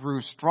 he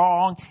grew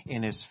strong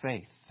in his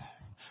faith.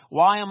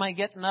 Why am I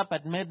getting up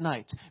at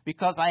midnight?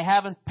 Because I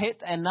haven't paid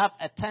enough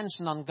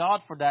attention on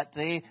God for that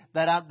day,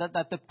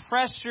 that the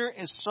pressure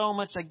is so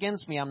much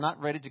against me, I'm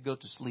not ready to go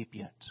to sleep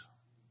yet.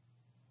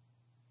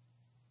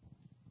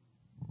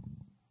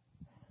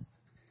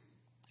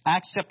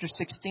 Acts chapter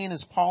 16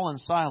 is Paul and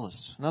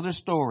Silas. Another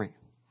story.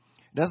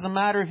 It doesn't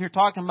matter if you're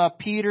talking about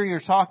Peter, you're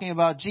talking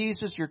about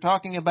Jesus, you're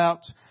talking about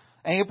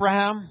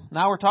Abraham.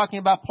 Now we're talking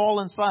about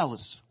Paul and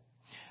Silas.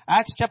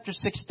 Acts chapter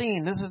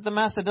 16. This is the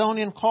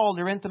Macedonian call.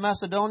 They're into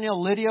Macedonia.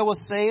 Lydia was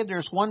saved.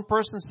 There's one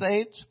person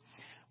saved.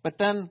 But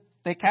then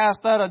they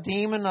cast out a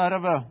demon out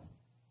of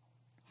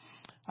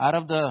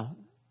the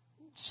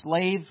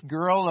slave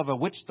girl of a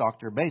witch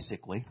doctor,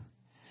 basically.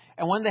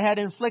 And when they had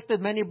inflicted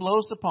many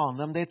blows upon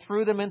them, they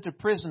threw them into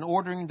prison,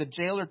 ordering the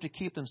jailer to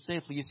keep them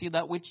safely. You see,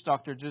 that witch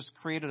doctor just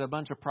created a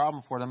bunch of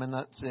problem for them in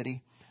that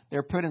city.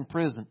 They're put in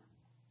prison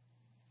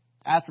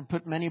after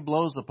put many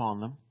blows upon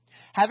them.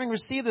 Having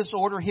received this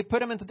order, he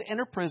put them into the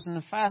inner prison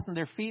and fastened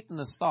their feet in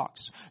the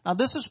stocks. Now,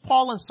 this is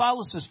Paul and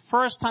Silas'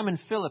 first time in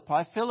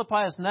Philippi. Philippi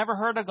has never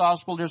heard the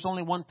gospel. There's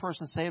only one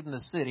person saved in the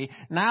city.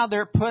 Now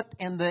they're put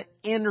in the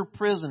inner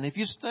prison. If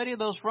you study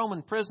those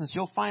Roman prisons,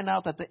 you'll find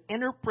out that the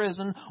inner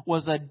prison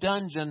was a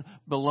dungeon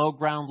below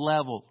ground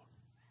level.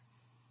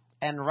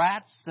 And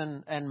rats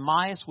and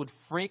mice would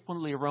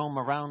frequently roam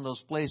around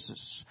those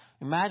places.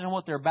 Imagine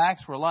what their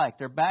backs were like.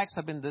 Their backs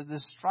have been, the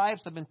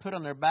stripes have been put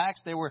on their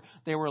backs. They were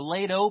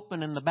laid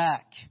open in the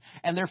back.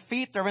 And their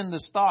feet are in the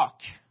stock.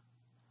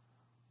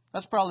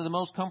 That's probably the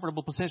most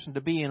comfortable position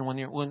to be in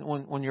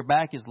when your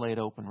back is laid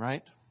open,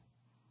 right?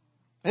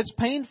 It's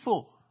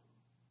painful.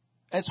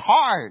 It's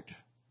hard.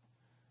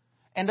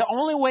 And the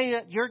only way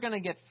that you're going to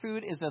get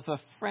food is if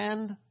a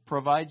friend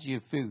provides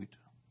you food.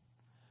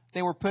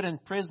 They were put in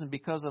prison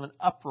because of an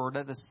uproar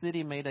that the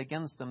city made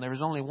against them. There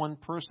was only one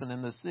person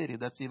in the city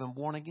that's even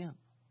born again.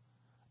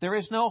 There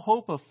is no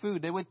hope of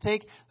food. They would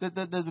take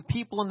the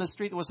people in the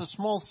street. There was a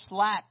small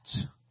slat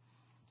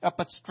up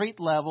at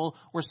street level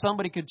where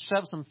somebody could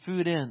shove some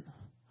food in.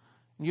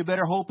 And you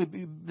better hope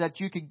that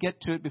you could get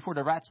to it before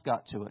the rats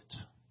got to it.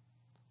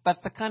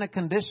 That's the kind of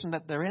condition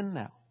that they're in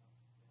now.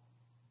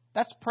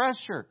 That's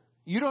pressure.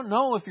 You don't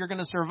know if you're going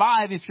to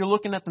survive if you're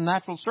looking at the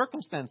natural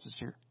circumstances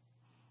here.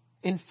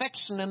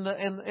 Infection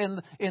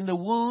in the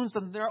wounds,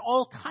 and there are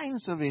all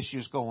kinds of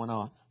issues going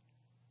on.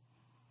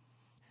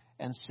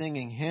 And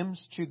singing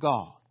hymns to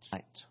God.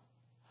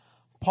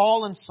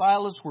 Paul and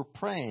Silas were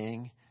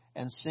praying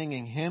and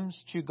singing hymns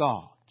to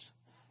God,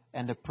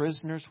 and the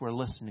prisoners were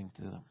listening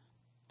to them.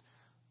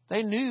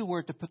 They knew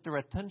where to put their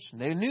attention.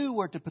 They knew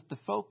where to put the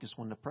focus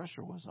when the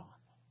pressure was on.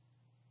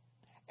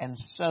 And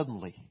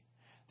suddenly,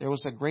 there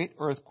was a great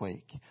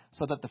earthquake,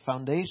 so that the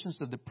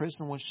foundations of the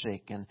prison was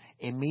shaken.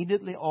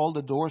 Immediately all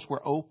the doors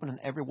were open and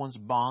everyone's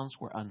bonds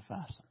were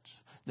unfastened.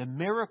 The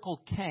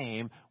miracle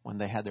came when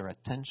they had their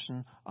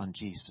attention on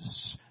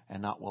Jesus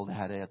and not when they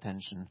had their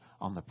attention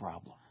on the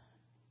problem.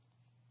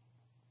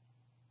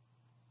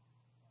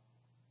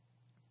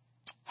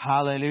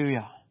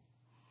 Hallelujah.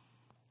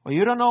 Well,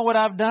 you don't know what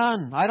I've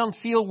done. I don't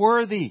feel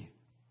worthy.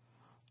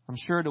 I'm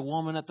sure the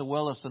woman at the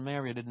well of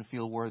Samaria didn't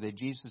feel worthy.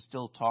 Jesus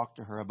still talked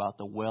to her about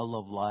the well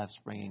of life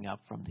springing up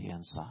from the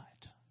inside.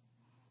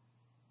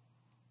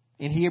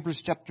 In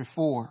Hebrews chapter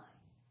 4,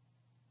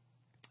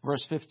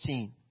 verse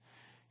 15,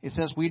 it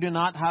says, "We do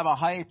not have a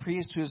high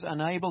priest who is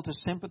unable to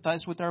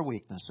sympathize with our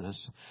weaknesses,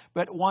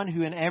 but one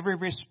who in every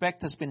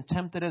respect has been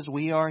tempted as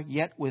we are,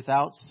 yet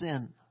without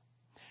sin.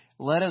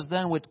 Let us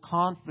then with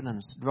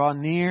confidence draw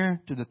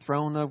near to the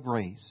throne of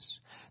grace,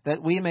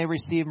 that we may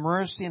receive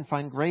mercy and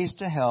find grace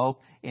to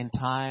help in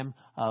time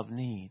of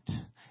need."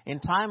 In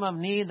time of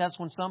need, that's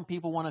when some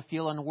people want to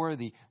feel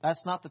unworthy.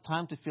 That's not the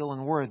time to feel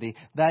unworthy.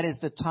 That is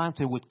the time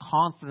to, with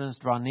confidence,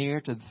 draw near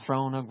to the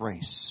throne of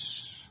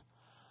grace.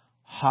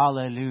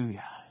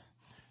 Hallelujah.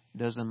 It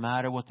doesn't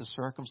matter what the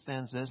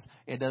circumstance is.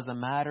 It doesn't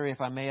matter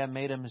if I may have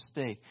made a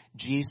mistake.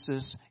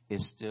 Jesus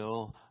is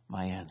still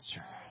my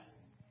answer.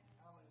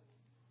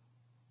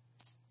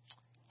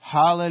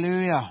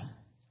 Hallelujah.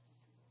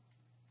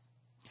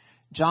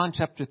 John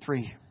chapter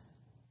 3.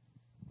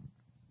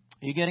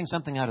 Are you getting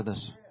something out of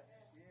this?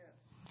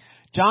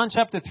 John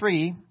chapter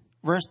 3,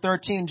 verse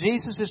 13.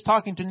 Jesus is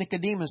talking to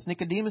Nicodemus.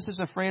 Nicodemus is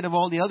afraid of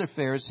all the other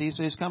Pharisees,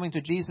 so he's coming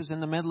to Jesus in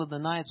the middle of the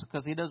night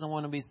because he doesn't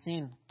want to be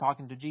seen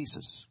talking to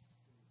Jesus.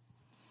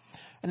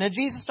 And then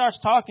Jesus starts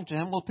talking to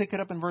him. We'll pick it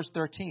up in verse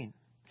 13.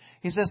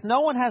 He says,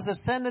 "No one has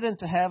ascended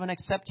into heaven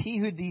except he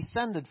who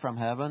descended from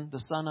heaven, the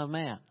Son of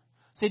Man."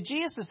 See,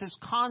 Jesus is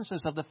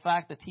conscious of the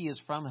fact that he is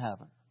from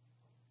heaven.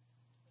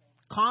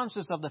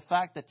 conscious of the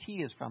fact that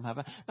He is from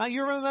heaven. Now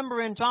you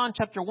remember in John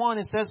chapter 1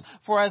 it says,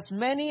 for as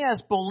many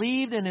as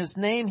believed in His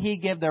name, He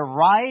gave the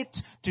right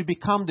to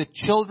become the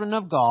children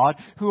of God,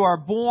 who are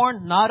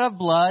born not of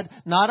blood,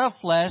 not of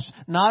flesh,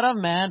 not of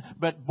man,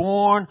 but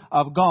born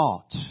of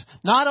God.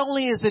 Not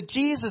only is it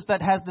Jesus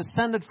that has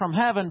descended from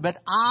heaven, but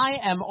I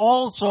am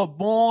also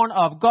born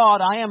of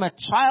God. I am a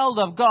child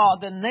of God.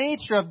 The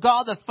nature of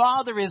God the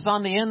Father is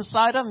on the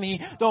inside of me.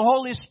 The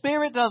Holy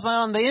Spirit is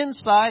on the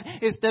inside.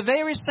 It's the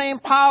very same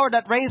power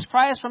that raised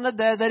Christ from the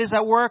dead that is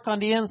at work on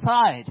the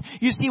inside.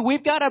 You see,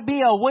 we've got to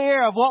be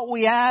aware of what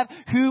we have,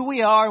 who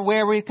we are, and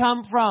where we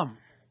come from.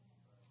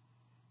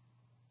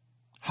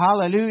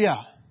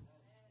 Hallelujah.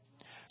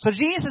 So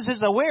Jesus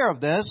is aware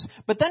of this,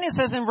 but then it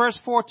says in verse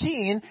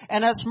 14,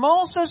 and as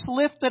Moses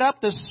lifted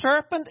up the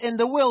serpent in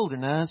the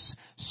wilderness,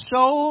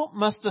 so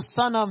must the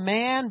Son of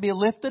Man be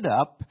lifted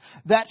up,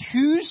 that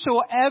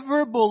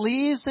whosoever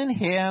believes in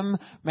Him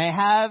may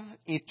have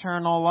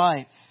eternal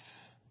life.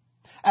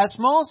 As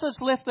Moses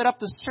lifted up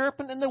the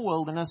serpent in the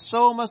wilderness,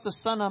 so must the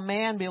Son of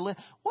Man be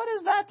lifted. What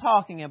is that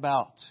talking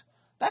about?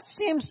 That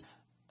seems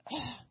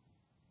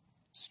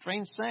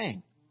strange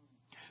saying.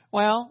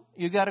 Well,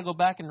 you got to go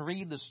back and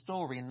read the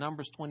story in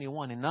Numbers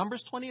 21. In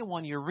Numbers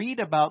 21, you read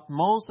about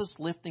Moses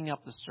lifting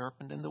up the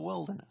serpent in the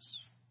wilderness.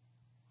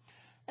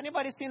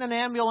 Anybody seen an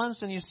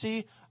ambulance and you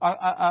see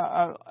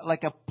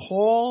like a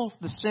pole,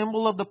 the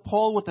symbol of the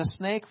pole with a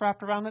snake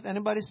wrapped around it?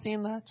 Anybody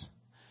seen that?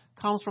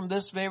 Comes from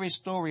this very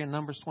story in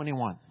Numbers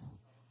 21.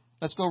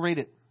 Let's go read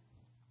it.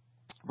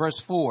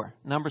 Verse 4,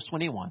 Numbers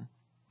 21.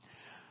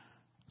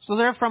 So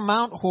there from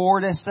Mount Hor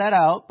they set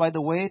out by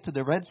the way to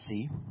the Red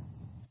Sea,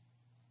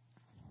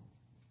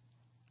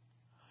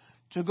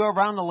 to go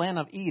around the land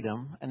of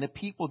Edom, and the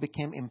people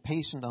became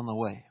impatient on the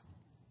way.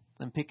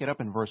 Then pick it up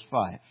in verse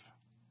 5.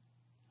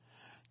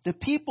 The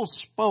people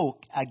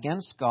spoke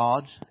against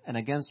God and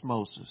against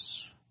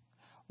Moses.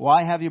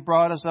 Why have you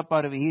brought us up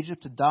out of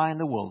Egypt to die in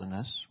the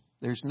wilderness?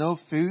 There's no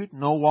food,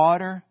 no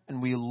water,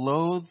 and we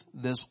loathe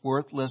this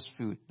worthless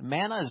food. The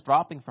manna is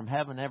dropping from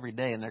heaven every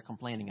day, and they're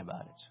complaining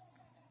about it.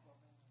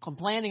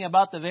 Complaining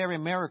about the very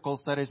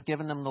miracles that has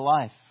given them the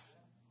life.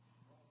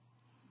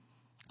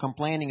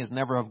 Complaining is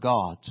never of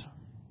God.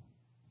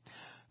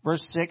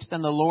 Verse 6,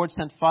 then the Lord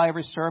sent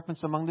fiery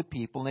serpents among the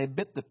people, and they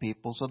bit the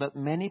people, so that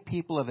many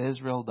people of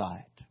Israel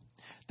died.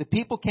 The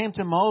people came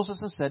to Moses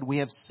and said, we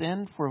have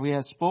sinned, for we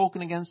have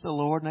spoken against the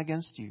Lord and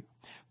against you.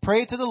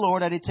 Pray to the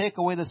Lord that He take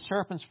away the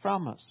serpents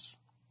from us.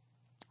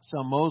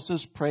 So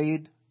Moses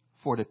prayed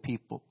for the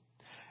people.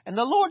 And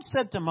the Lord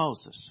said to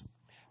Moses,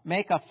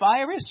 make a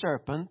fiery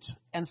serpent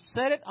and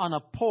set it on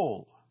a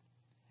pole,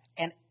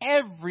 and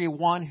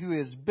everyone who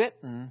is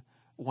bitten,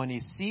 when he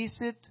sees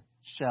it,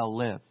 shall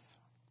live.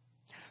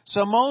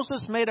 So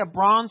Moses made a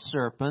bronze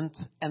serpent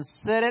and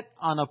set it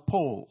on a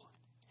pole.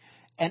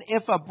 And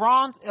if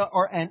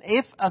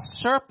a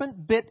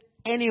serpent bit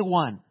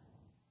anyone.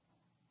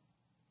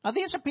 Now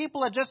these are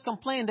people that just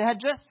complained. They had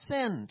just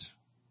sinned.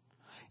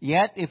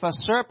 Yet if a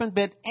serpent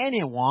bit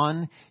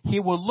anyone,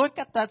 he will look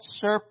at that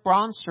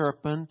bronze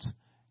serpent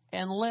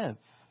and live.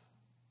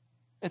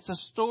 It's a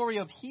story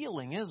of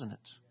healing, isn't it?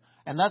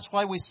 And that's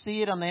why we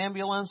see it on the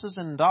ambulances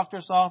and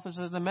doctor's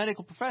offices. The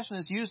medical profession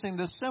is using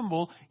this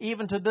symbol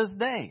even to this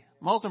day.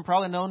 Most of them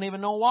probably don't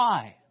even know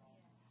why.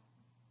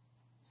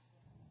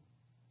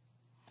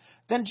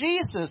 Then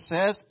Jesus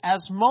says,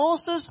 as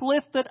Moses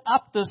lifted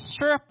up the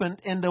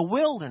serpent in the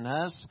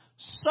wilderness,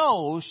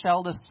 so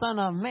shall the Son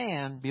of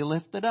Man be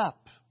lifted up.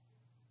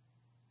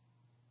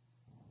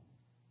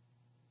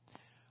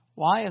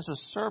 Why is a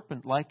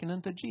serpent likened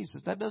unto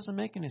Jesus? That doesn't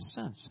make any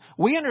sense.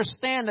 We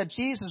understand that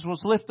Jesus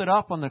was lifted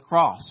up on the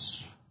cross.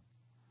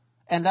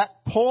 And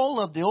that pole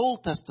of the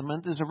Old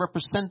Testament is a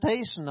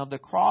representation of the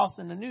cross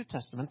in the New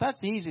Testament.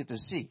 That's easy to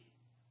see.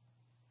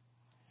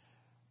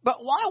 But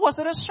why was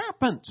it a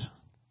serpent?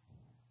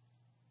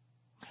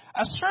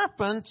 A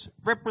serpent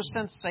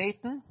represents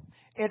Satan.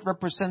 It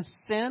represents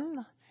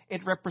sin.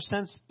 It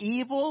represents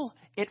evil.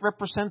 It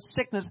represents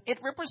sickness. It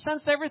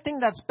represents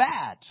everything that's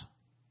bad.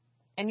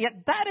 And yet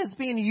that is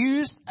being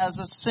used as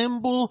a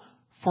symbol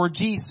for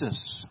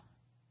Jesus.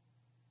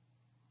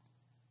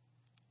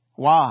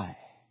 Why?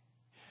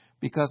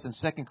 Because in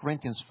 2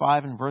 Corinthians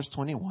 5 and verse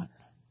 21,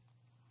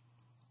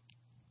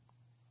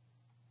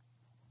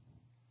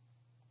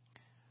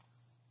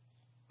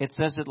 it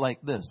says it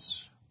like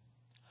this.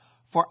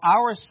 For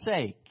our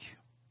sake,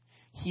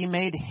 He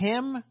made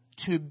Him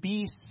to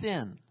be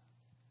sin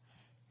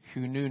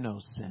who knew no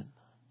sin,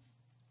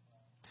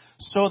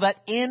 so that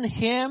in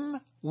Him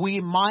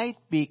we might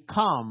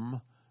become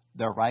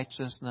the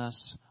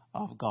righteousness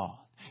of God.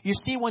 You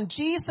see, when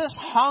Jesus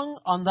hung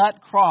on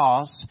that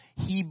cross,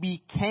 He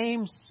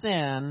became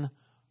sin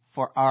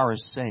for our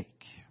sake.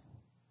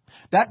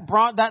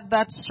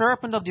 That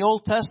serpent of the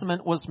Old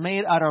Testament was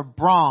made out of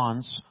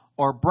bronze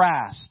or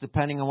brass,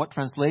 depending on what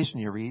translation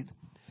you read.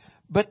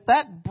 But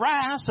that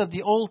brass of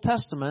the Old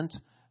Testament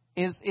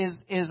is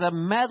a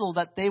metal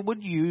that they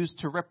would use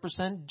to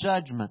represent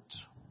judgment.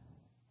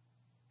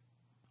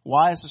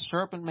 Why is the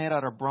serpent made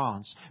out of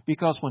bronze?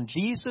 Because when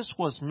Jesus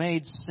was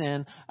made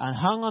sin and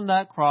hung on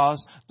that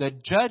cross, the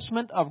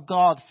judgment of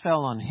God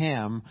fell on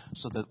him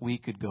so that we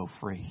could go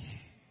free.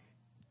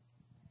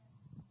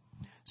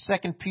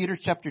 2 Peter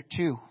chapter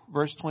 2,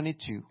 verse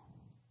 22.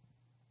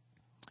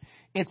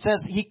 It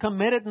says, he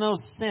committed no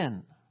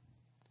sin,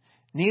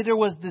 neither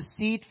was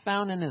deceit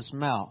found in his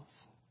mouth.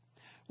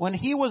 When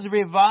he was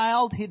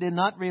reviled, he did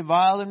not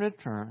revile in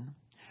return.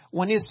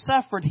 When he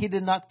suffered, he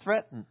did not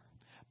threaten,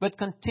 but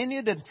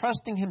continued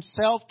entrusting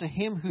himself to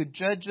him who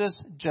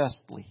judges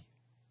justly.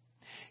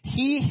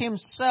 He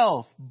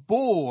himself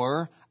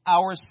bore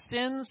our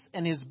sins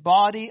in his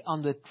body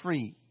on the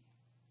tree,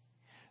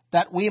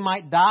 that we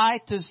might die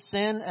to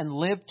sin and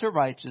live to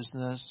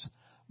righteousness.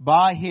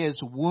 By his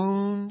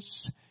wounds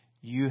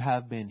you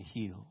have been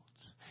healed.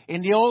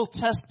 In the Old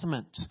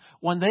Testament,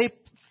 when they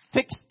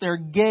fixed their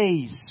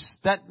gaze,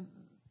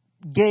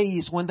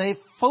 when they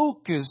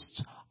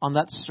focused on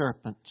that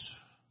serpent,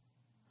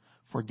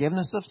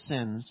 forgiveness of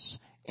sins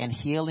and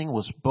healing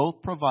was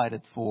both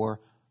provided for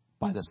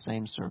by the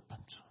same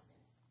serpent.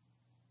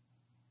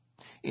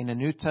 In the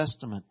New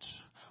Testament,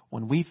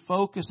 when we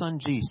focus on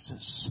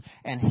Jesus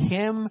and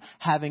him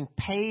having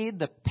paid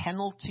the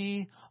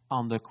penalty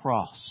on the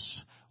cross,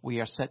 we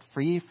are set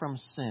free from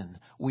sin.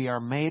 We are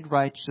made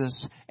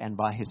righteous, and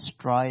by his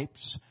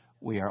stripes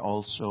we are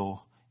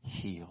also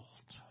healed.